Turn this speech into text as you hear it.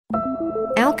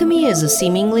Alchemy is a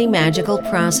seemingly magical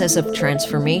process of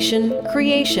transformation,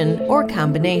 creation, or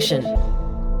combination.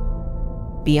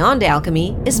 Beyond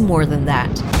alchemy is more than that.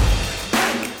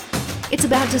 It's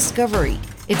about discovery.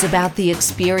 It's about the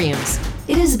experience.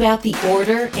 It is about the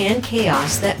order and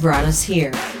chaos that brought us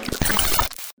here.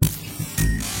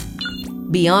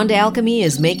 Beyond Alchemy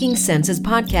is Making Sense's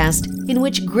podcast, in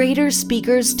which greater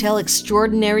speakers tell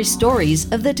extraordinary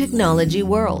stories of the technology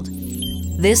world.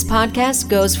 This podcast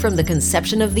goes from the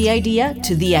conception of the idea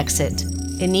to the exit.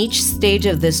 In each stage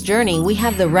of this journey, we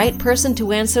have the right person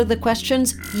to answer the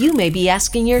questions you may be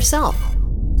asking yourself.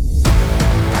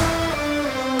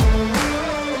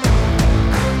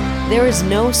 There is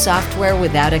no software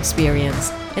without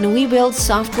experience, and we build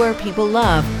software people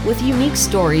love with unique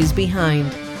stories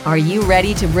behind. Are you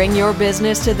ready to bring your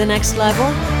business to the next level?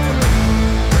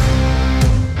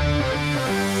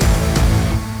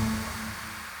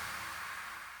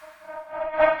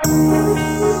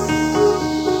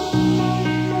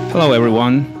 Hello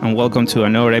everyone, and welcome to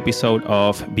another episode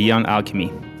of Beyond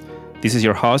Alchemy. This is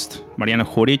your host, Mariano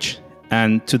Juric,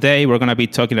 and today we're going to be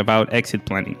talking about exit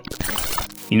planning.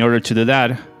 In order to do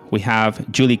that, we have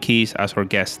Julie Keys as our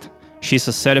guest. She's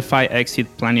a certified exit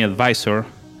planning advisor,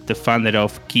 the founder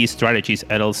of Key Strategies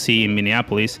LLC in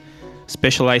Minneapolis,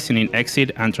 specializing in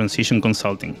exit and transition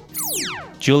consulting.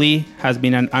 Julie has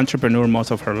been an entrepreneur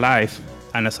most of her life,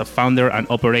 and as a founder and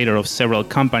operator of several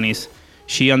companies,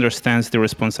 she understands the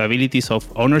responsibilities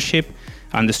of ownership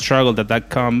and the struggle that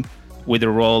come with the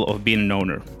role of being an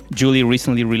owner. Julie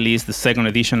recently released the second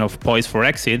edition of Poised for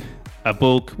Exit, a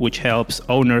book which helps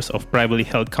owners of privately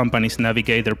held companies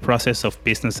navigate their process of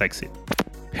business exit.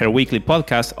 Her weekly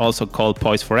podcast, also called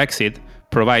Poised for Exit,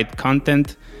 provides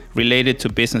content related to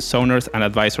business owners and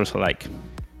advisors alike.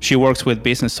 She works with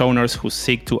business owners who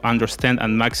seek to understand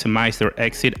and maximize their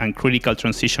exit and critical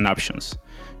transition options.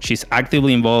 She's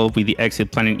actively involved with the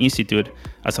Exit Planning Institute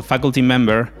as a faculty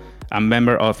member, a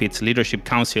member of its Leadership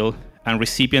Council, and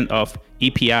recipient of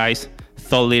EPI's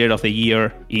Thought Leader of the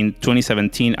Year in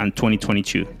 2017 and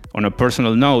 2022. On a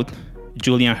personal note,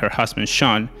 Julie and her husband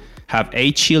Sean have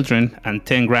 8 children and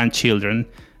 10 grandchildren,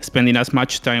 spending as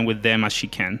much time with them as she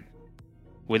can.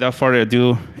 Without further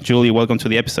ado, Julie, welcome to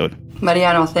the episode.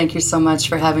 Mariano, thank you so much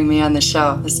for having me on the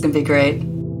show. This is going to be great.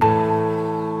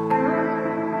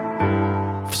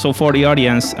 So for the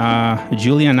audience,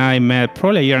 Julie and I met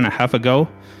probably a year and a half ago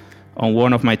on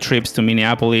one of my trips to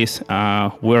Minneapolis.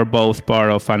 We're both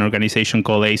part of an organization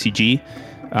called ACG.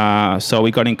 So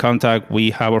we got in contact,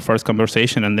 we had our first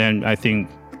conversation, and then I think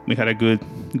we had a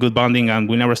good bonding, and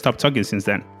we never stopped talking since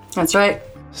then. That's right.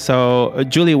 So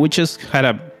Julie, we just had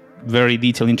a very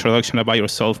detailed introduction about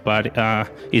yourself, but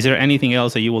is there anything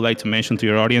else that you would like to mention to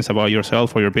your audience about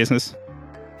yourself or your business?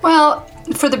 Well,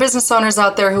 for the business owners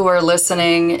out there who are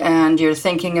listening and you're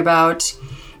thinking about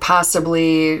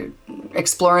possibly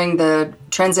exploring the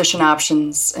transition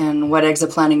options and what exit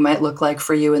planning might look like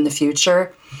for you in the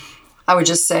future, I would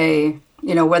just say,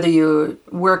 whether you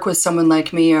work with someone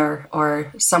like me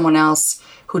or someone else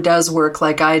who does work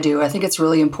like I do, I think it's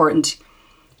really important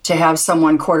to have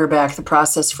someone quarterback the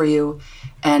process for you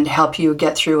and help you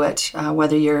get through it.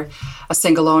 Whether you're a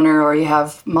single owner or you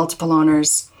have multiple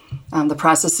owners, the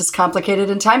process is complicated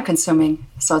and time-consuming,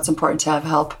 so it's important to have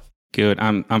help. Good.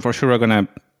 I'm for sure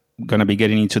gonna be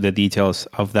getting into the details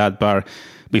of that. But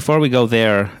before we go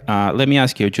there, let me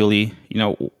ask you, Julie.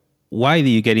 Why do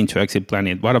you get into exit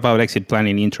planning? What about exit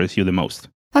planning interests you the most?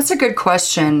 That's a good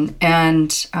question, and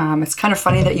it's kind of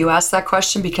funny that you asked that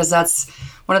question because that's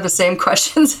one of the same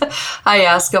questions I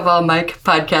ask of all my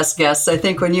podcast guests. I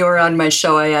think when you were on my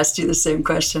show, I asked you the same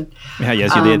question. Yeah,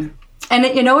 yes, you did. And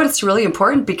you know what? It's really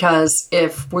important because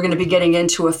if we're going to be getting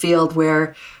into a field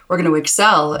where we're going to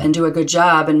excel and do a good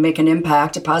job and make an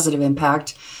impact, a positive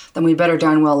impact, then we better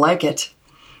darn well like it.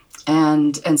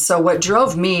 And so what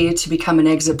drove me to become an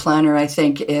exit planner, I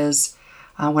think, is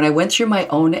when I went through my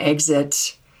own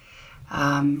exit,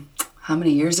 how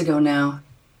many years ago now?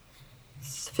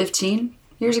 15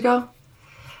 years ago?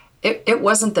 It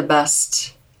wasn't the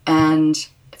best. And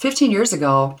 15 years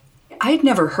ago, I had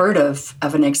never heard of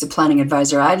an exit planning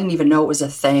advisor. I didn't even know it was a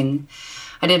thing.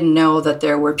 I didn't know that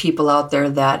there were people out there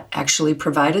that actually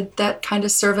provided that kind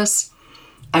of service.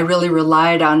 I really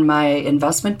relied on my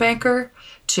investment banker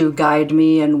to guide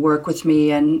me and work with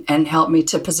me and help me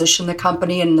to position the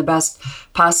company in the best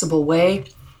possible way.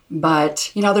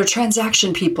 But, they're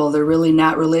transaction people. They're really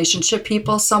not relationship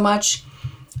people so much.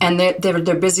 And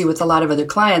they're busy with a lot of other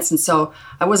clients. And so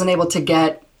I wasn't able to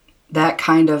get that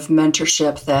kind of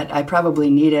mentorship that I probably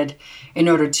needed in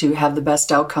order to have the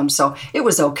best outcome. So it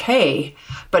was okay.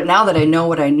 But now that I know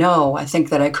what I know, I think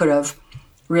that I could have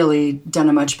really done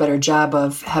a much better job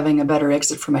of having a better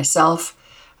exit for myself,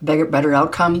 a better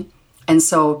outcome. And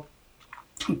so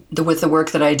with the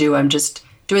work that I do, I'm just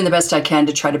doing the best I can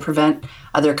to try to prevent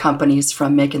other companies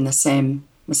from making the same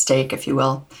mistake, if you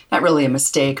will. Not really a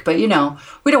mistake, but we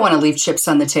don't want to leave chips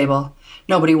on the table.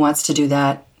 Nobody wants to do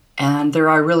that. And there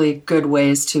are really good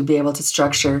ways to be able to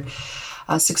structure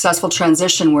a successful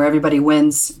transition where everybody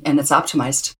wins and it's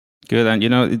optimized. Good.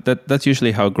 And that's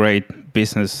usually how great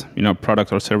business,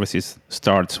 product or services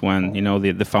starts, when,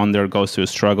 the founder goes through a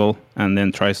struggle and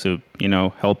then tries to,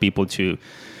 help people to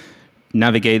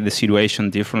navigate the situation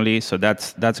differently. So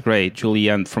that's great, Julie.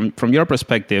 And from your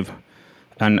perspective,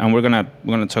 and we're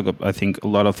gonna talk, I think, a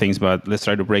lot of things, but let's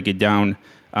try to break it down.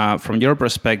 From your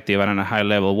perspective and on a high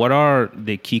level, what are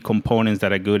the key components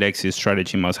that a good exit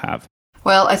strategy must have?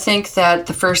 Well, I think that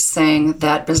the first thing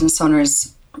that business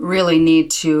owners really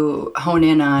need to hone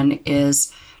in on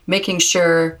is making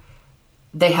sure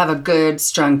they have a good,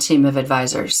 strong team of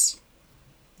advisors.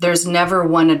 There's never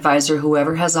one advisor who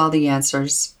ever has all the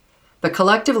answers, but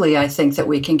collectively, I think that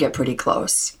we can get pretty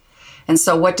close. And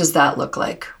so what does that look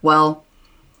like? Well,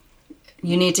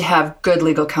 you need to have good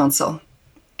legal counsel,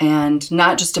 and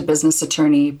not just a business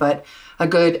attorney, but a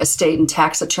good estate and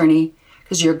tax attorney,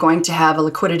 because you're going to have a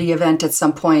liquidity event at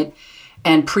some point,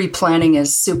 and pre-planning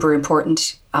is super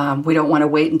important. We don't want to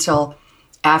wait until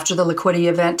after the liquidity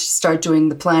event to start doing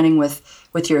the planning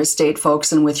with your estate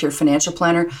folks and with your financial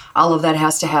planner. All of that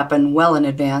has to happen well in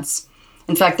advance.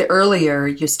 In fact, the earlier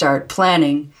you start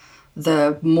planning,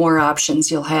 the more options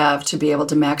you'll have to be able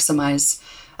to maximize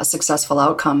a successful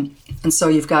outcome. And so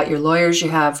you've got your lawyers, you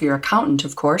have your accountant,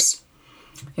 of course,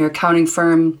 your accounting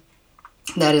firm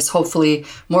that is hopefully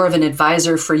more of an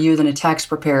advisor for you than a tax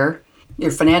preparer.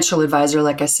 Your financial advisor,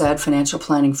 like I said, financial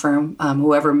planning firm,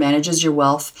 whoever manages your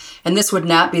wealth. And this would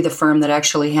not be the firm that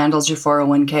actually handles your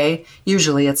 401k.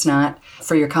 Usually it's not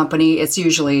for your company. It's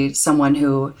usually someone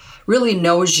who really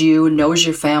knows you, knows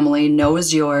your family,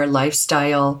 knows your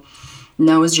lifestyle,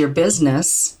 knows your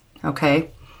business, okay,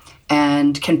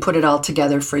 and can put it all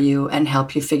together for you and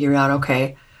help you figure out,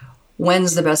 okay,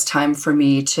 when's the best time for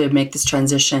me to make this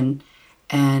transition,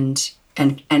 and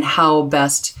how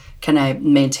best can I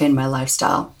maintain my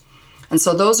lifestyle? And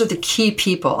so those are the key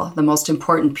people, the most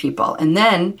important people. And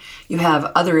then you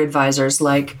have other advisors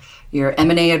like your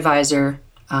M&A advisor,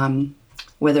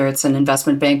 whether it's an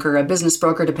investment banker or a business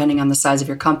broker, depending on the size of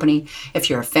your company. If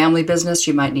you're a family business,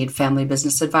 you might need family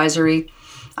business advisory.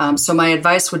 So my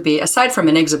advice would be, aside from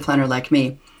an exit planner like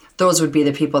me, those would be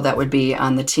the people that would be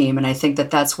on the team. And I think that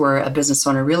that's where a business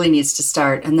owner really needs to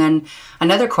start. And then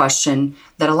another question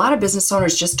that a lot of business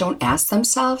owners just don't ask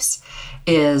themselves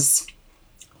is,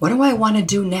 what do I want to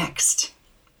do next?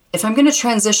 If I'm going to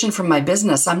transition from my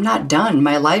business, I'm not done.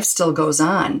 My life still goes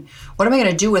on. What am I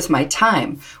going to do with my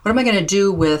time? What am I going to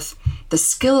do with the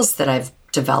skills that I've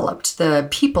developed, the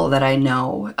people that I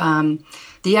know,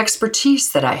 the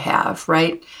expertise that I have,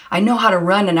 right? I know how to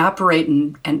run and operate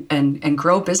and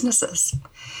grow businesses.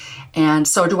 And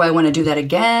so do I want to do that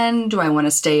again? Do I want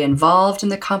to stay involved in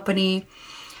the company?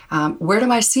 Where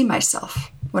do I see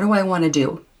myself? What do I want to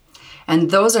do? And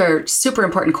those are super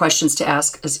important questions to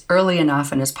ask as early and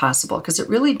often as possible, because it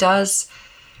really does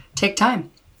take time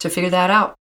to figure that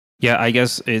out. Yeah, I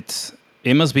guess it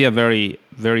must be a very,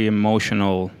 very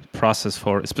emotional process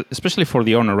especially for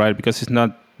the owner, right? Because it's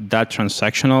not that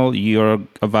transactional. You're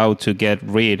about to get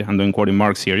rid, I'm doing quoting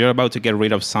marks here, you're about to get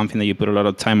rid of something that you put a lot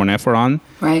of time and effort on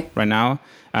right now,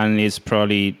 and it's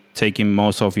probably taking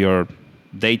most of your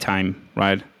daytime,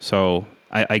 right? So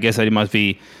I guess that it must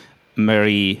be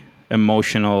very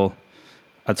emotional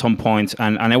at some point,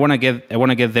 and I want to get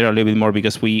there a little bit more,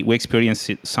 because we experience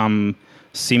some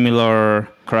similar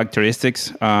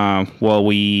characteristics while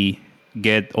we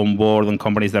get on board on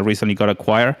companies that recently got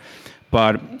acquired.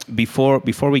 But before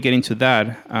we get into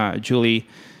that, Julie,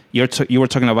 you were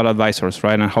talking about advisors,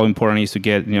 right? And how important it is to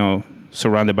get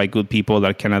surrounded by good people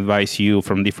that can advise you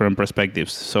from different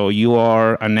perspectives. So you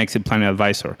are an exit planning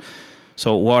advisor.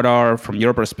 So what are, from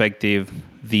your perspective,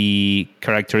 the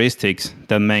characteristics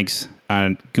that makes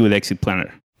a good exit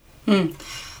planner?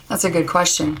 That's a good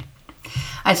question.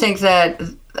 I think that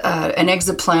an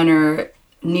exit planner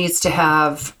needs to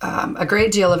have a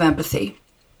great deal of empathy.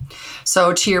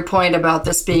 So to your point about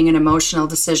this being an emotional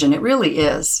decision, it really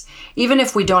is. Even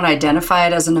if we don't identify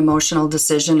it as an emotional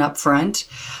decision up front,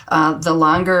 the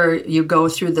longer you go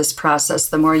through this process,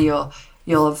 the more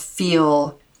you'll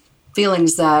feel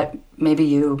feelings that maybe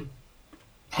you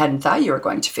hadn't thought you were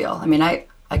going to feel. I mean, I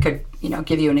could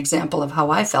give you an example of how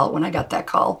I felt when I got that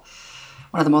call.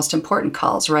 One of the most important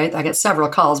calls, right? I got several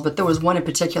calls, but there was one in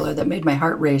particular that made my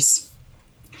heart race.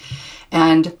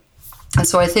 And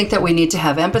so I think that we need to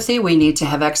have empathy. We need to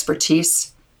have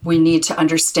expertise. We need to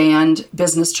understand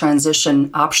business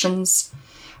transition options.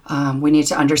 We need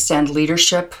to understand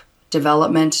leadership,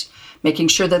 development, making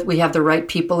sure that we have the right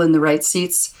people in the right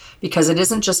seats, because it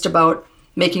isn't just about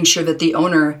making sure that the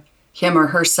owner, him or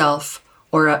herself,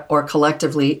 or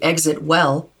collectively exit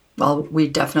well. Well, we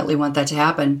definitely want that to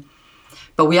happen.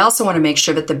 But we also want to make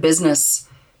sure that the business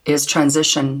is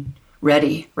transition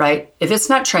ready, right? If it's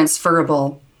not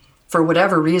transferable for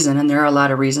whatever reason, and there are a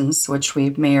lot of reasons, which we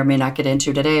may or may not get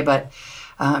into today, but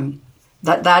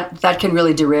that can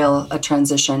really derail a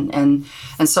transition. And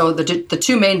so the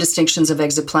two main distinctions of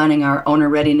exit planning are owner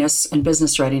readiness and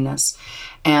business readiness.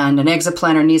 And an exit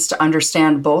planner needs to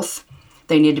understand both.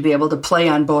 They need to be able to play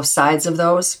on both sides of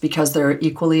those because they're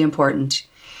equally important.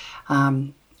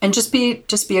 And just be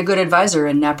a good advisor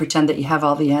and not pretend that you have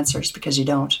all the answers, because you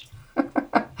don't.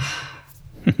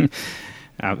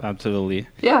 Absolutely.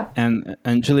 Yeah.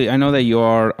 And Julie, I know that you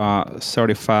are a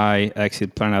certified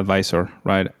exit plan advisor,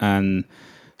 right? And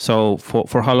so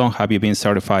for how long have you been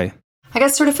certified? I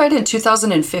got certified in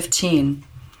 2015.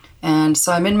 And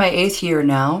so I'm in my 8th year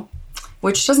now,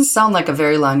 which doesn't sound like a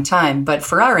very long time, but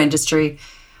for our industry,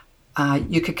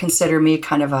 you could consider me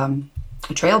kind of a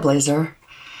trailblazer.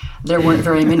 There weren't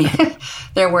very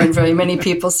many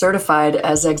people certified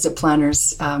as exit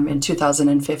planners in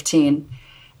 2015.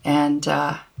 And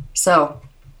so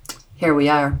here we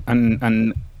are.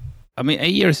 And I mean,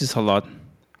 8 years is a lot.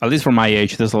 At least for my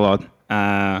age, there's a lot.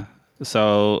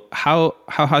 So how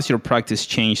has your practice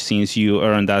changed since you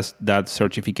earned that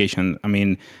certification? I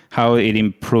mean, how it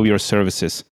improved your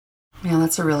services? Yeah,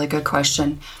 that's a really good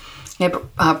question. Yeah,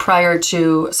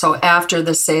 after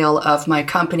the sale of my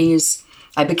companies,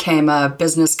 I became a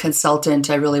business consultant.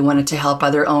 I really wanted to help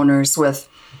other owners with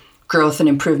growth and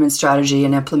improvement strategy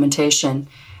and implementation.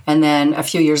 And then a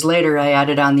few years later, I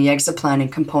added on the exit planning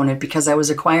component because I was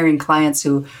acquiring clients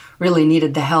who really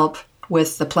needed the help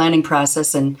with the planning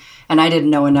process, and I didn't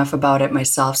know enough about it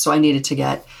myself, so I needed to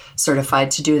get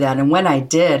certified to do that. And when I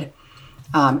did,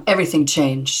 everything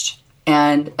changed.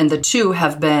 And the two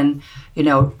have been,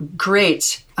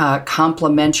 great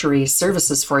complementary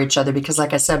services for each other, because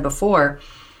like I said before,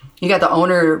 you got the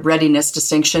owner readiness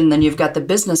distinction, then you've got the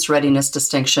business readiness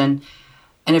distinction.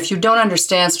 And if you don't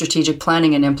understand strategic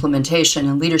planning and implementation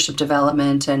and leadership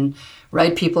development and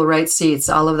right people, right seats,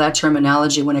 all of that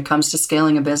terminology when it comes to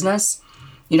scaling a business,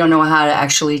 you don't know how to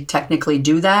actually technically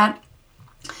do that,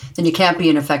 then you can't be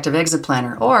an effective exit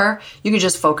planner. Or you can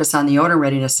just focus on the owner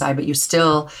readiness side, but you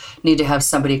still need to have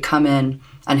somebody come in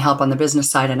and help on the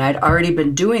business side. And I'd already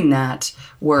been doing that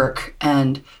work.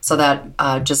 And so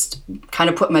that just kind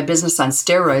of put my business on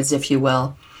steroids, if you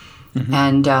will.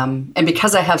 Mm-hmm. And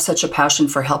because I have such a passion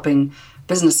for helping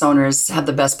business owners have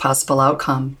the best possible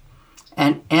outcome,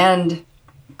 and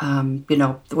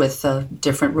with the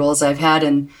different roles I've had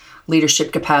in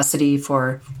leadership capacity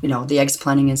for the Exit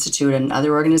Planning Institute and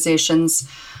other organizations,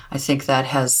 I think that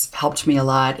has helped me a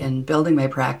lot in building my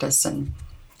practice and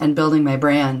building my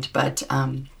brand. But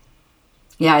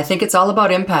I think it's all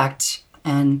about impact.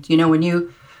 And when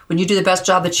you do the best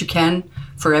job that you can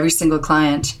for every single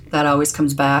client, that always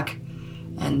comes back.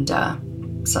 And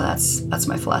so that's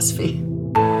my philosophy.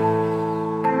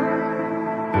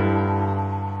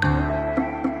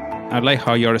 I like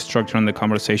how you're structuring the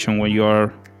conversation when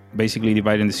you're basically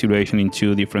dividing the situation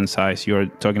into different sides. You're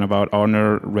talking about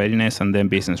owner readiness and then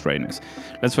business readiness.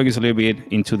 Let's focus a little bit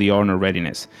into the owner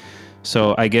readiness.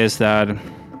 So I guess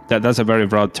that's a very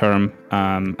broad term,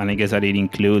 and I guess that it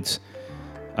includes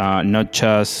not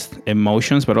just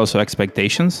emotions, but also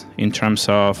expectations in terms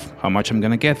of how much I'm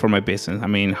going to get for my business. I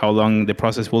mean, how long the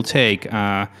process will take,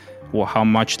 how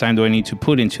much time do I need to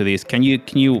put into this? Can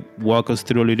you walk us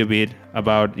through a little bit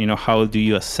about, how do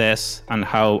you assess and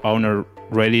how owner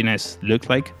readiness look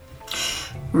like?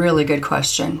 Really good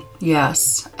question.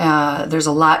 Yes. There's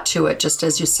a lot to it, just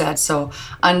as you said. So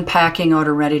unpacking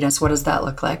owner readiness, what does that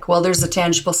look like? Well, there's the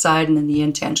tangible side and then the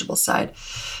intangible side.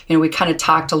 We kind of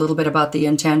talked a little bit about the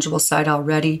intangible side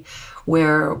already,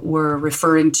 where we're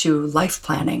referring to life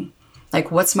planning. Like,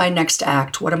 what's my next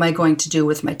act? What am I going to do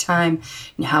with my time?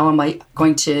 And how am I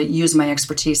going to use my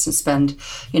expertise and spend,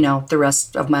 the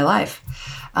rest of my life?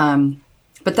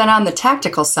 But then on the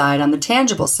tactical side, on the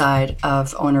tangible side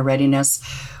of owner readiness,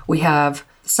 we have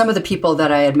some of the people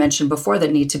that I had mentioned before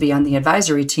that need to be on the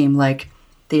advisory team, like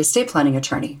the estate planning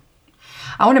attorney.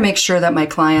 I want to make sure that my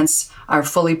clients are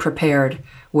fully prepared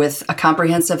with a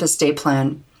comprehensive estate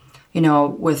plan,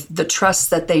 with the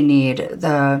trust that they need,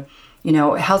 the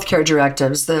healthcare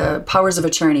directives, the powers of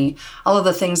attorney, all of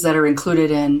the things that are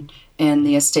included in in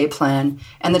the estate plan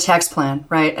and the tax plan,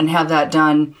 right? And have that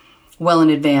done well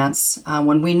in advance.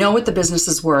 When we know what the business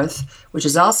is worth, which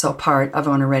is also part of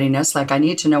owner readiness, like I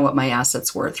need to know what my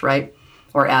asset's worth, right?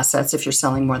 Or assets if you're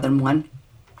selling more than one,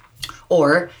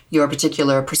 or your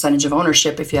particular percentage of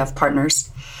ownership if you have partners.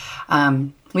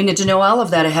 We need to know all of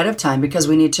that ahead of time because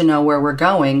we need to know where we're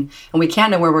going, and we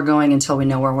can't know where we're going until we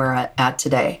know where we're at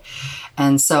today.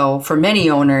 And so for many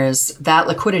owners, that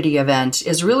liquidity event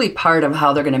is really part of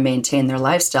how they're going to maintain their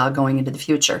lifestyle going into the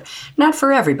future. Not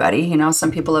for everybody,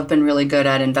 some people have been really good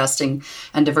at investing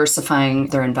and diversifying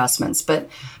their investments, but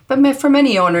for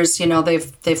many owners,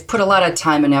 they've put a lot of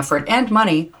time and effort and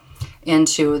money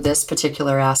into this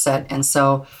particular asset. And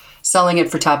so selling it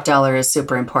for top dollar is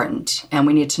super important, and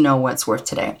we need to know what it's worth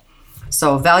today.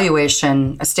 So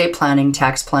valuation, estate planning,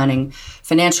 tax planning,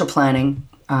 financial planning,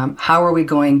 how are we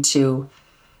going to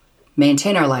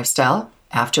maintain our lifestyle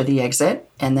after the exit?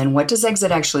 And then what does exit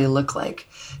actually look like?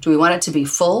 Do we want it to be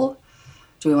full?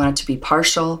 Do we want it to be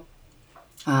partial?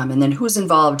 And then who's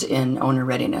involved in owner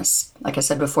readiness? Like I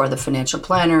said before, the financial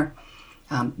planner,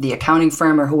 the accounting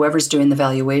firm, or whoever's doing the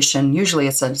valuation. Usually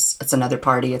it's another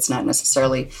party. It's not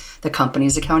necessarily the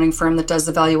company's accounting firm that does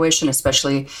the valuation,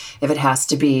 especially if it has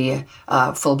to be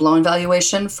a full-blown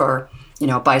valuation for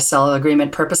buy-sell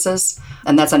agreement purposes.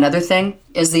 And that's another thing.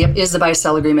 Is the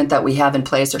buy-sell agreement that we have in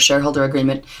place, or shareholder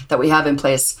agreement that we have in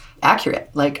place, accurate,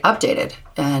 like updated?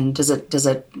 And does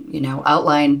it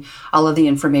outline all of the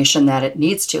information that it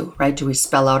needs to, right? Do we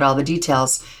spell out all the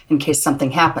details in case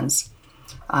something happens?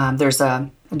 There's a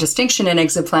distinction in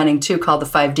exit planning too called the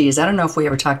 5 Ds. I don't know if we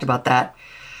ever talked about that,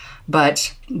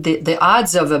 but the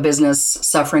odds of a business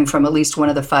suffering from at least one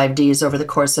of the 5 Ds over the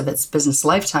course of its business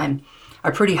lifetime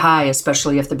are pretty high,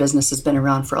 especially if the business has been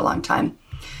around for a long time.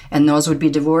 And those would be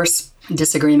divorce,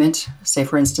 disagreement, say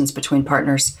for instance between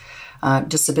partners,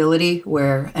 disability,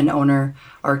 where an owner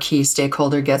or key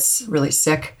stakeholder gets really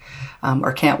sick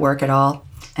or can't work at all,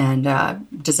 and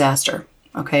disaster.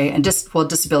 Okay, and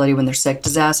disability when they're sick.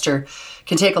 Disaster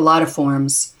can take a lot of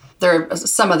forms. There are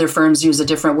some other firms use a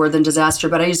different word than disaster,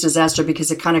 but I use disaster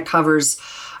because it kind of covers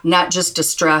not just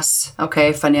distress,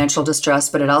 okay, financial distress,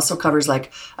 but it also covers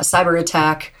like a cyber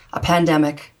attack, a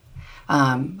pandemic,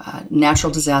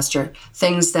 natural disaster,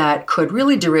 things that could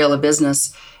really derail a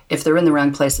business if they're in the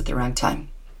wrong place at the wrong time.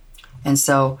 And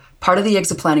so part of the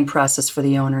exit planning process for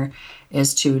the owner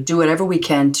is to do whatever we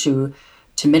can to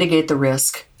mitigate the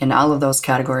risk in all of those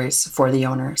categories for the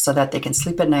owner so that they can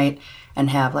sleep at night and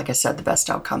have, like I said, the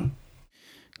best outcome.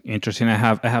 Interesting. I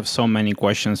have so many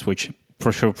questions, which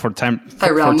for sure for time. I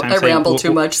ramble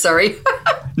too much. Sorry.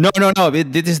 No.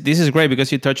 This is great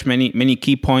because you touch many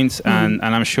key points, and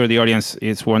I'm sure the audience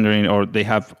is wondering, or they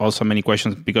have also many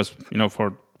questions because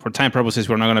for time purposes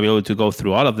we're not going to be able to go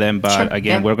through all of them. But sure,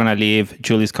 again, we're going to leave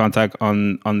Julie's contact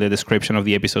on the description of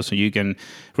the episode, so you can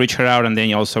reach her out. And then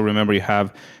you also remember you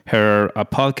have her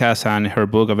podcast and her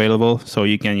book available, so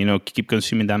you can keep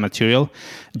consuming that material.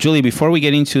 Julie, before we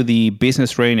get into the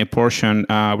business readiness portion,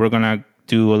 we're going to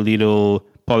do a little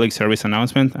public service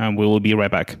announcement, and we will be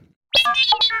right back.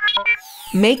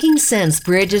 Making Sense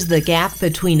bridges the gap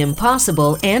between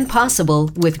impossible and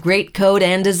possible with great code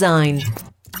and design.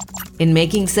 In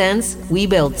Making Sense, we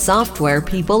build software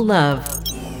people love.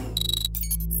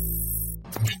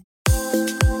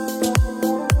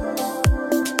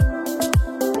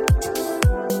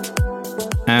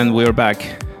 And we're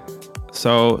back.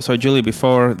 So Julie,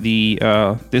 before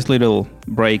this little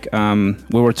break,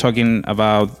 we were talking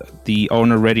about the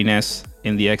owner readiness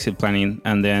in the exit planning,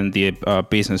 and then the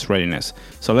business readiness.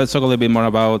 So let's talk a little bit more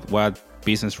about what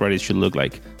business readiness should look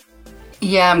like.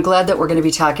 Yeah, I'm glad that we're going to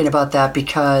be talking about that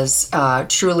because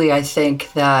truly I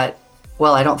think that,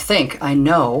 I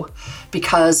know,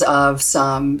 because of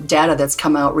some data that's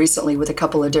come out recently with a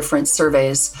couple of different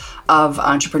surveys of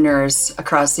entrepreneurs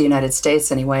across the United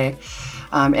States anyway,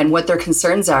 and what their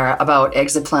concerns are about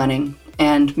exit planning.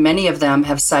 And many of them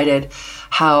have cited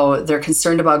how they're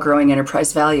concerned about growing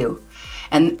enterprise value.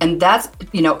 And that's,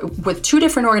 with two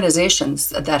different organizations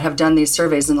that have done these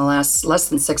surveys in the last less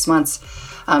than 6 months,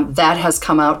 that has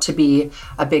come out to be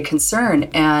a big concern.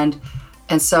 And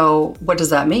so what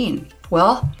does that mean?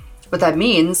 Well, what that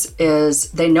means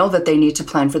is they know that they need to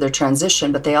plan for their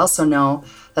transition, but they also know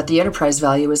that the enterprise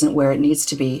value isn't where it needs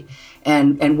to be.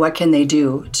 And what can they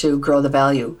do to grow the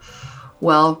value?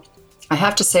 Well, I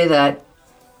have to say that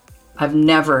I've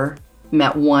never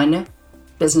met one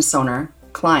business owner,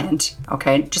 client,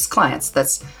 okay, just clients.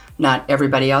 That's not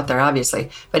everybody out there, obviously,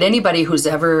 but anybody who's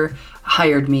ever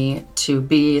hired me to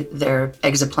be their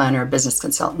exit planner or business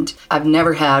consultant. I've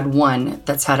never had one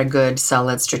that's had a good,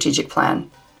 solid strategic plan.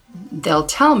 they'll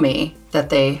tell me that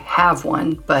they have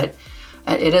one, but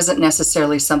it isn't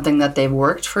necessarily something that they've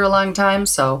worked for a long time,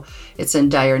 so it's in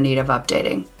dire need of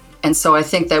updating. And so I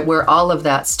think that where all of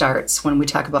that starts when we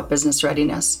talk about business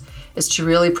readiness is to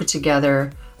really put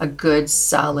together a good,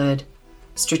 solid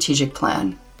strategic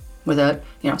plan with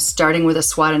starting with a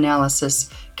SWOT analysis,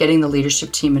 getting the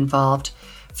leadership team involved,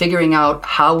 figuring out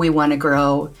how we want to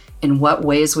grow, in what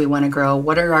ways we want to grow,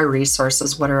 what are our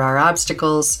resources, what are our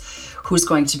obstacles, who's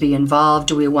going to be involved,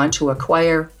 do we want to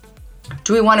acquire,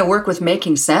 do we want to work with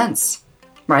making sense,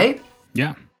 right?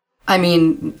 Yeah. I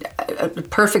mean, a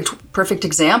perfect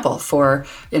example for,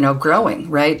 growing,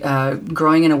 right?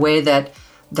 Growing in a way that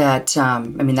that's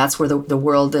where the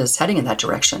world is heading in that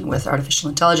direction with artificial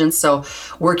intelligence. So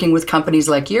working with companies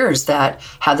like yours that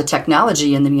have the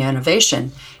technology and the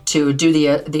innovation to do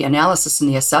the analysis and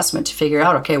the assessment to figure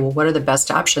out, okay, well, what are the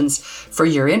best options for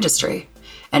your industry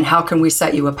and how can we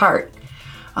set you apart?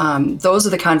 Those are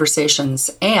the conversations,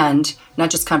 and not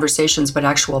just conversations, but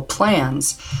actual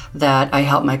plans that I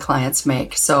help my clients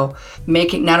make. So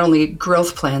making not only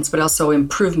growth plans, but also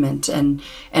improvement and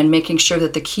making sure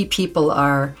that the key people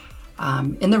are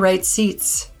in the right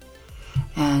seats.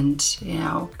 And,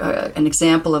 an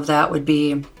example of that would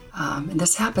be, and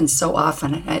this happens so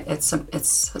often, it's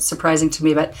surprising to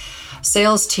me, but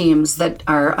sales teams that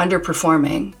are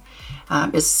underperforming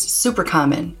is super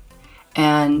common.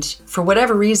 And for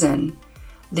whatever reason,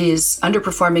 these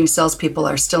underperforming salespeople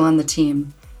are still on the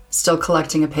team, still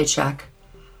collecting a paycheck.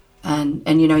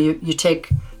 And you take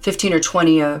 15 or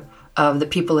 20 of the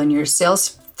people in your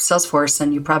sales force,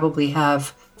 and you probably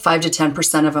have 5 to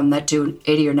 10% of them that do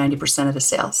 80 or 90% of the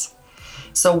sales.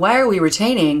 So why are we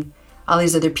retaining all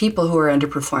these other people who are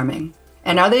underperforming?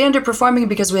 And are they underperforming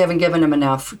because we haven't given them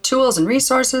enough tools and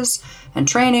resources and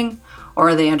training, or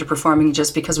are they underperforming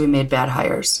just because we made bad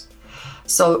hires?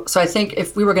 So I think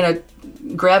if we were going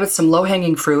to grab at some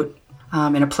low-hanging fruit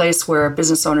in a place where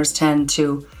business owners tend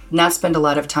to not spend a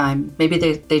lot of time, maybe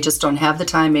they just don't have the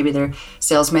time, maybe their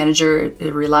sales manager,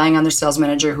 relying on their sales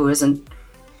manager who isn't,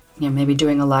 maybe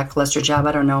doing a lackluster job,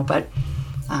 I don't know. But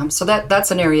so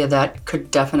that's an area that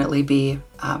could definitely be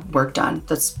worked on.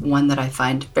 That's one that I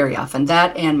find very often.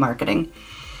 That and marketing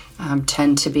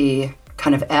tend to be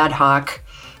kind of ad hoc.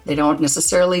 They don't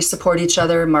necessarily support each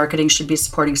other. Marketing should be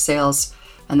supporting sales,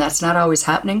 and that's not always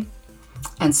happening.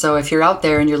 And so if you're out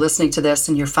there and you're listening to this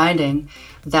and you're finding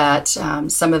that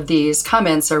some of these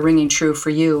comments are ringing true for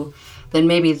you, then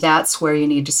maybe that's where you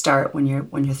need to start when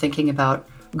you're thinking about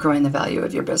growing the value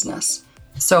of your business.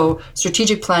 So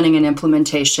strategic planning and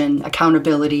implementation,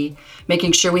 accountability,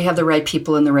 making sure we have the right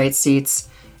people in the right seats,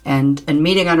 and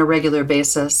meeting on a regular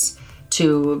basis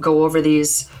to go over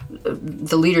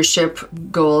the leadership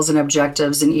goals and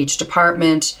objectives in each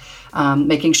department,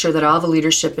 making sure that all the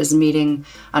leadership is meeting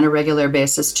on a regular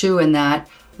basis too, and that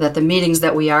the meetings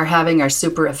that we are having are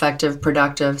super effective,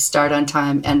 productive, start on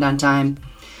time, end on time.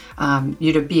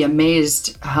 You'd be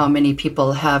amazed how many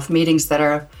people have meetings that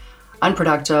are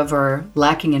unproductive or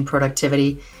lacking in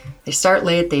productivity. They start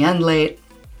late, they end late,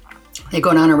 they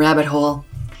go down a rabbit hole,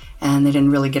 and they didn't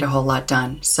really get a whole lot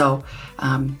done. So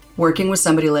working with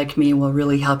somebody like me will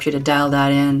really help you to dial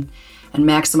that in and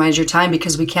maximize your time,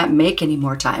 because we can't make any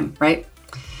more time, right?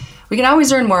 We can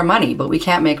always earn more money, but we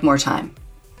can't make more time.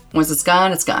 Once it's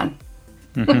gone, it's gone.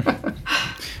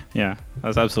 Yeah,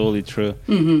 that's absolutely true.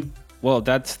 Mm-hmm. Well,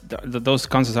 those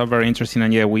concepts are very interesting,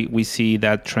 and yeah, we see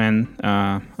that trend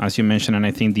as you mentioned, and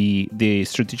I think the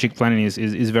strategic planning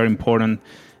is very important.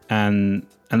 And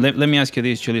let me ask you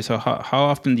this, Julie. So how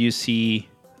often do you see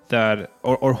that,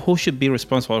 or who should be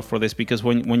responsible for this? Because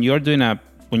when you're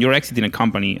exiting a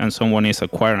company and someone is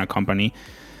acquiring a company,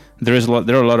 there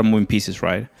are a lot of moving pieces,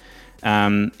 right?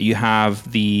 You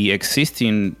have the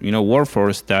existing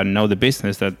workforce that know the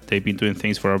business, that they've been doing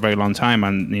things for a very long time,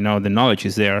 and the knowledge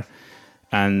is there.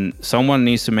 And someone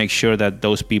needs to make sure that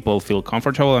those people feel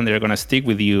comfortable and they're going to stick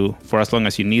with you for as long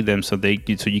as you need them, so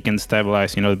you can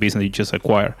stabilize the business you just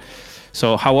acquire.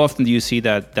 So how often do you see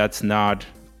that that's not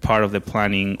part of the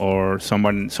planning, or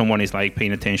someone is like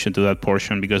paying attention to that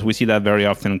portion? Because we see that very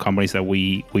often in companies that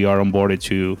we are onboarded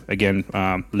to, again,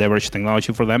 leverage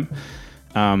technology for them.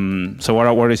 So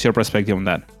what is your perspective on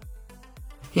that?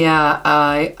 Yeah,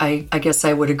 I guess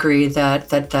I would agree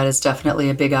that is definitely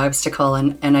a big obstacle.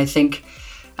 And I think,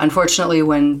 unfortunately,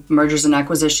 when mergers and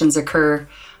acquisitions occur,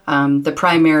 the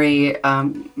primary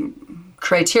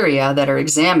criteria that are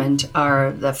examined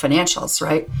are the financials,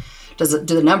 right? Do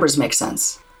the numbers make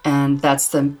sense? And that's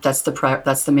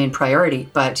the main priority.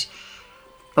 But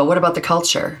what about the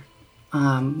culture?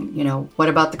 What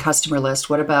about the customer list?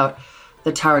 What about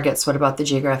the targets? What about the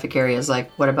geographic areas?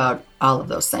 Like, what about all of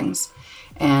those things?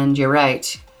 And you're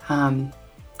right.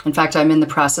 In fact, I'm in the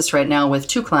process right now with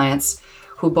 2 clients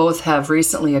who both have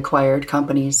recently acquired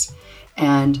companies.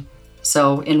 And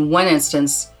so in one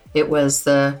instance, it was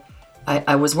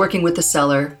I was working with the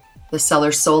seller. The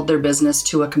seller sold their business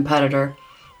to a competitor.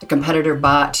 The competitor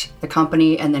bought the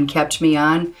company and then kept me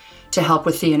on to help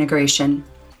with the integration.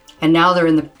 And now they're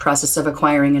in the process of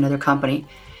acquiring another company.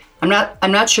 I'm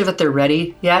not sure that they're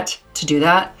ready yet to do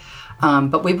that,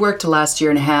 but we've worked the last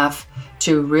year and a half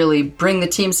to really bring the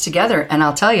teams together. And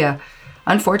I'll tell you,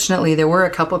 unfortunately, there were a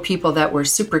couple of people that were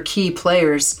super key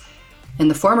players in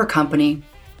the former company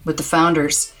with the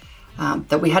founders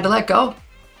that we had to let go.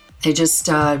 They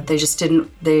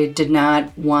did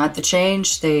not want the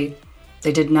change. They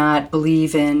did not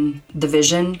believe in the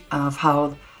vision of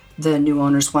how the new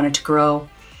owners wanted to grow.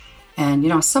 And,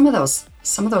 some of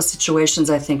those situations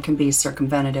I think can be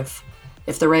circumvented if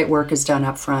the right work is done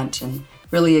up front and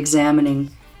really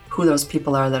examining who those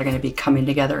people are that are going to be coming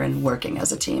together and working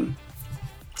as a team.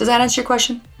 Does that answer your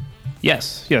question?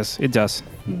 Yes, it does.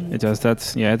 It does.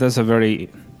 That's a very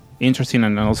interesting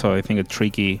and also I think a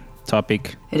tricky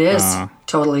topic. It is,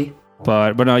 totally.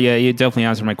 But no, yeah, you definitely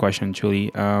answered my question,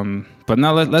 Julie. But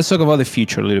now let's talk about the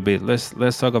future a little bit.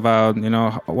 Let's talk about,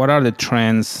 what are the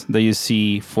trends that you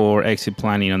see for exit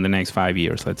planning in the next 5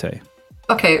 years, let's say.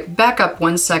 Okay, back up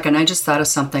 1 second. I just thought of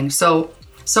something. So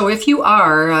if you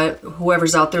are,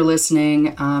 whoever's out there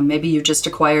listening, maybe you just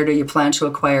acquired or you plan to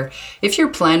acquire, if you're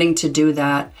planning to do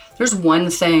that, there's one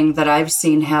thing that I've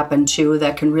seen happen too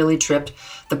that can really trip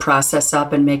the process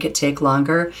up and make it take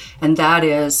longer, and that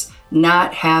is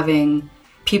not having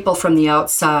people from the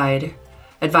outside,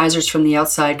 advisors from the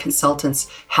outside, consultants,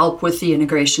 help with the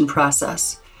integration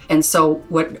process. And so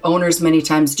what owners many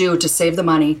times do to save the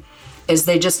money is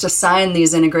they just assign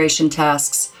these integration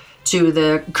tasks to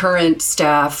the current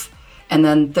staff and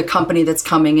then the company that's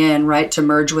coming in, right, to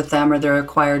merge with them or they're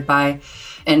acquired by.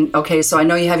 And okay, so I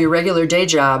know you have your regular day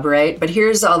job, right? But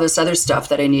here's all this other stuff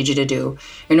that I need you to do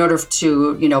in order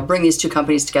to, bring these 2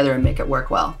 companies together and make it work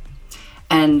well.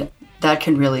 And that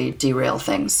can really derail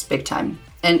things big time.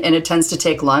 And it tends to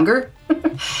take longer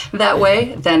that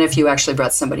way than if you actually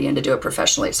brought somebody in to do it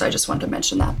professionally. So I just wanted to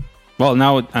mention that. Well,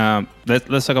 now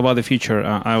let's talk about the future.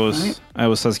 I was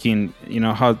asking,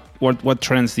 what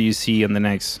trends do you see in the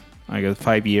next,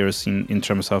 5 years in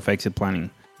terms of exit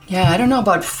planning? Yeah, I don't know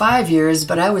about 5 years,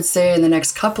 but I would say in the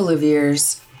next couple of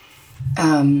years,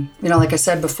 like I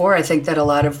said before, I think that a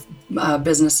lot of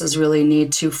businesses really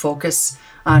need to focus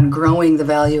on growing the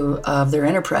value of their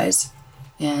enterprise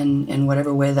in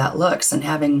whatever way that looks, and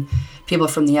having people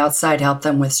from the outside help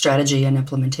them with strategy and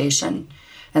implementation.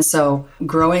 And so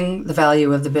growing the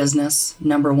value of the business,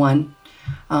 number one.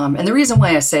 And the reason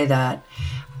why I say that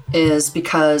is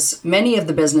because many of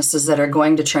the businesses that are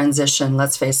going to transition,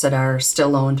 let's face it, are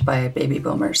still owned by baby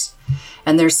boomers.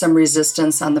 And there's some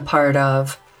resistance on the part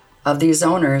of these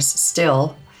owners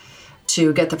still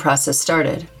to get the process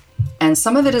started. And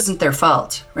some of it isn't their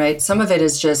fault, right? Some of it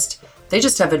is they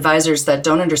just have advisors that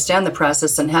don't understand the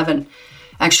process and haven't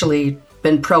actually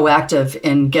been proactive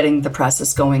in getting the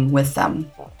process going with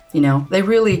them. We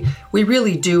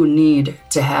really do need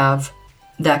to have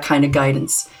that kind of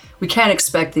guidance. We can't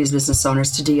expect these business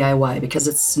owners to DIY because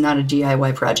it's not a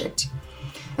DIY project.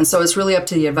 And so it's really up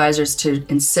to the advisors to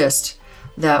insist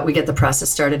that we get the process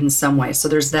started in some way. So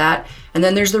there's that. And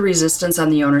then there's the resistance on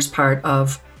the owner's part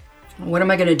of, what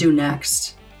am I going to do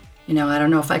next? I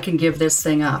don't know if I can give this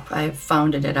thing up. I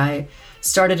founded it. I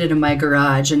started it in my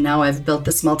garage, and now I've built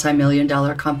this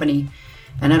multi-million-dollar company,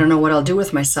 and I don't know what I'll do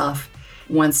with myself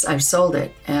once I've sold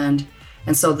it. And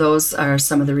so those are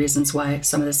some of the reasons why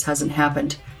some of this hasn't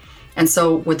happened. And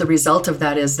so what the result of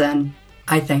that is then,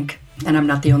 I think, and I'm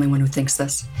not the only one who thinks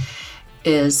this,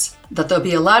 is that there'll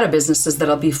be a lot of businesses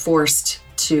that'll be forced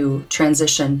to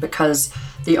transition because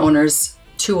the owner's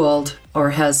too old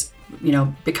or has,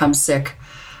 become sick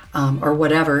or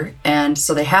whatever. And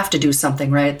so they have to do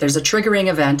something, right? There's a triggering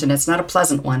event, and it's not a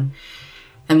pleasant one.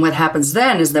 And what happens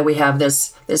then is that we have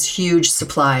this huge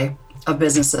supply of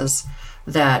businesses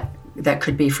that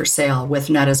could be for sale with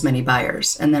not as many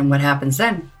buyers. And then what happens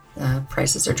then?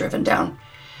 Prices are driven down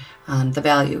on the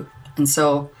value. And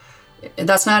so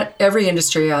that's not every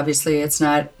industry, obviously. It's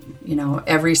not,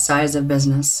 every size of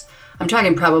business. I'm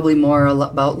talking probably more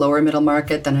about lower middle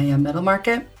market than I am middle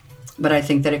market, but I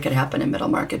think that it could happen in middle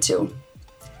market too.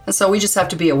 And so we just have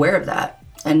to be aware of that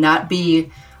and not be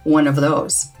one of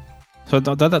those. So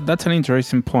that's an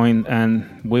interesting point, and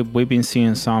we've been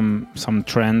seeing some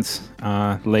trends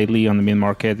lately on the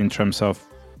mid-market in terms of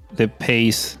the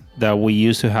pace that we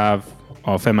used to have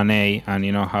of M&A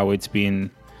and how it's been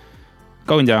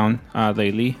going down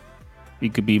lately.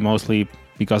 It could be mostly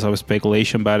because of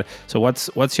speculation, but so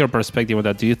what's your perspective on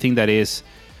that? Do you think that is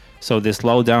so the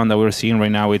slowdown that we're seeing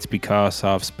right now, it's because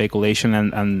of speculation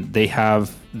and they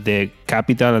have the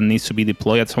capital that needs to be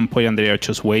deployed at some point and they are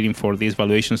just waiting for these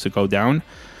valuations to go down?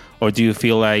 Or do you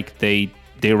feel like they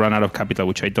run out of capital,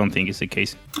 which I don't think is the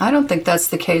case? I don't think that's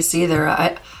the case either.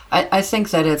 I think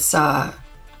that it's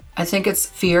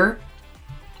fear.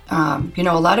 A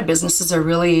lot of businesses are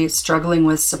really struggling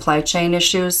with supply chain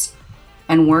issues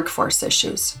and workforce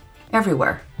issues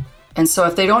everywhere. And so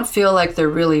if they don't feel like they're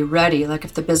really ready, like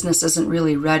if the business isn't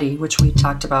really ready, which we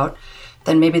talked about,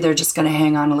 then maybe they're just going to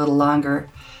hang on a little longer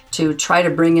to try to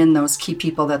bring in those key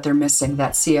people that they're missing,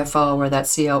 that CFO or that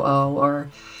COO or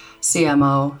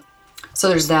CMO. So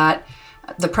there's that.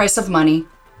 The price of money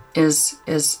is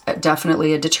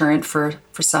definitely a deterrent for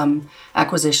some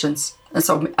acquisitions. And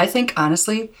so I think,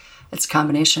 honestly, it's a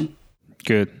combination.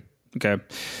 Good. Okay.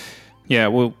 Yeah,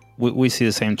 we see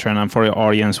the same trend. And for your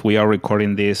audience, we are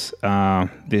recording this.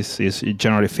 This is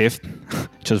January 5th,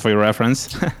 just for your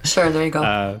reference. Sure, there you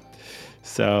go.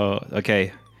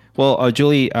 Okay. Well,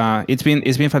 Julie, it's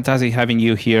been fantastic having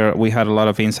you here. We had a lot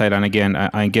of insight, and again,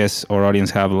 I guess our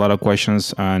audience have a lot of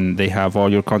questions, and they have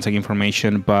all your contact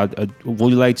information. But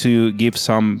would you like to give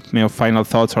some final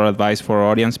thoughts or advice for our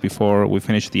audience before we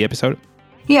finish the episode?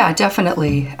 Yeah,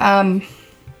 definitely.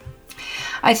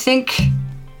 I think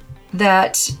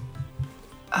that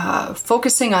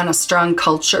focusing on a strong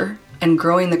culture and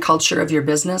growing the culture of your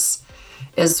business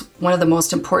is one of the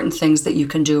most important things that you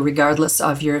can do regardless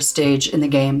of your stage in the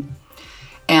game.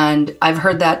 And I've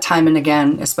heard that time and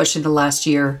again, especially the last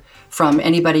year, from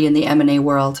anybody in the M&A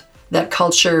world, that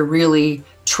culture really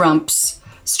trumps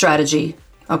strategy,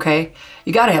 okay?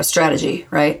 You got to have strategy,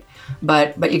 right?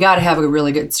 But you got to have a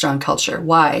really good, strong culture.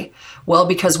 Why? Well,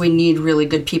 because we need really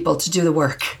good people to do the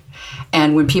work.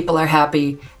 And when people are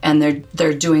happy and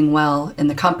they're doing well in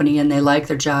the company and they like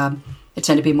their job, they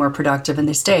tend to be more productive and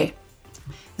they stay.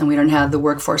 And we don't have the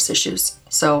workforce issues.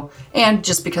 So, and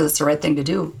just because it's the right thing to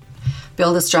do.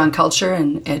 Build a strong culture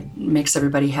and it makes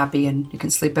everybody happy and you can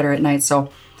sleep better at night.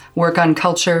 So work on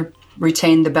culture,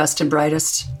 retain the best and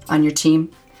brightest on your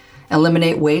team,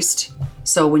 eliminate waste.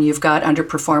 So when you've got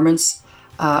underperformers,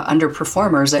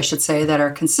 I should say, that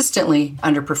are consistently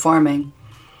underperforming,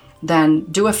 then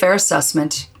do a fair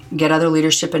assessment, get other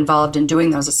leadership involved in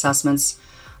doing those assessments,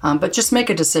 but just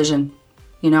make a decision.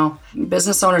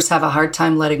 Business owners have a hard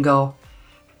time letting go,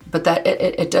 but that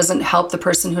it doesn't help the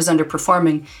person who's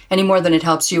underperforming any more than it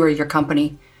helps you or your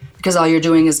company, because all you're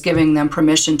doing is giving them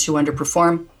permission to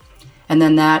underperform. And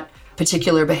then that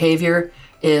particular behavior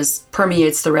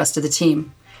permeates the rest of the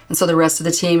team. And so the rest of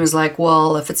the team is like,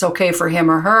 well, if it's okay for him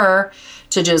or her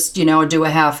to just, do a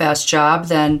half-assed job,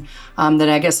 then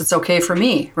I guess it's okay for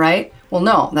me, right? Well,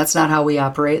 no, that's not how we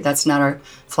operate. That's not our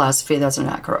philosophy. That's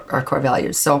not our core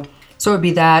values. So it would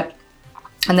be that.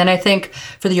 And then I think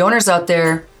for the owners out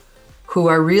there who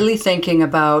are really thinking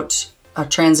about a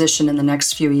transition in the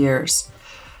next few years,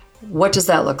 what does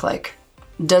that look like?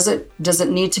 Does it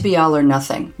need to be all or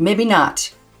nothing? Maybe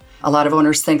not. A lot of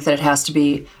owners think that it has to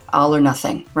be all or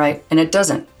nothing, right? And it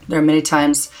doesn't. There are many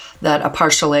times that a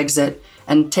partial exit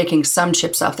and taking some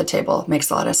chips off the table makes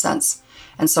a lot of sense.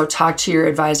 And so talk to your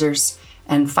advisors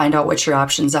and find out what your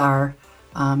options are.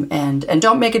 And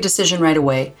don't make a decision right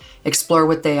away. Explore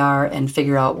what they are and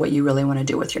figure out what you really want to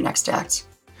do with your next act.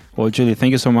 Well, Julie,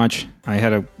 thank you so much. I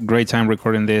had a great time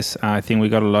recording this. I think we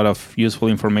got a lot of useful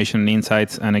information and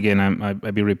insights. And again, I'll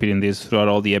be repeating this throughout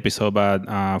all the episode,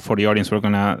 but for the audience, we're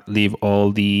going to leave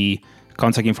all the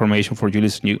contact information for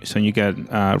Julie so you can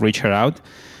reach her out.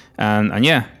 And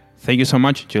yeah, thank you so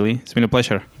much, Julie. It's been a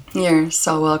pleasure. You're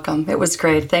so welcome. It was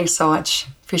great. Thanks so much.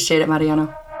 Appreciate it,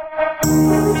 Mariano.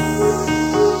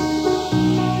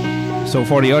 So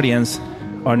for the audience,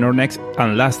 on our next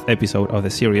and last episode of the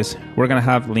series, we're going to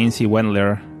have Lindsay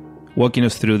Wendler walking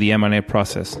us through the M&A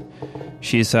process.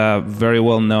 She's a very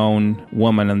well-known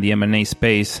woman in the M&A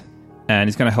space, and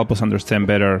it's going to help us understand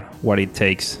better what it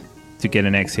takes to get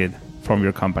an exit from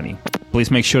your company.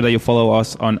 Please make sure that you follow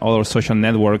us on all our social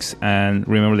networks, and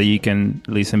remember that you can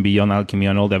listen Beyond Alchemy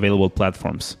on all the available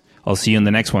platforms. I'll see you in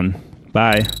the next one.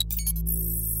 Bye.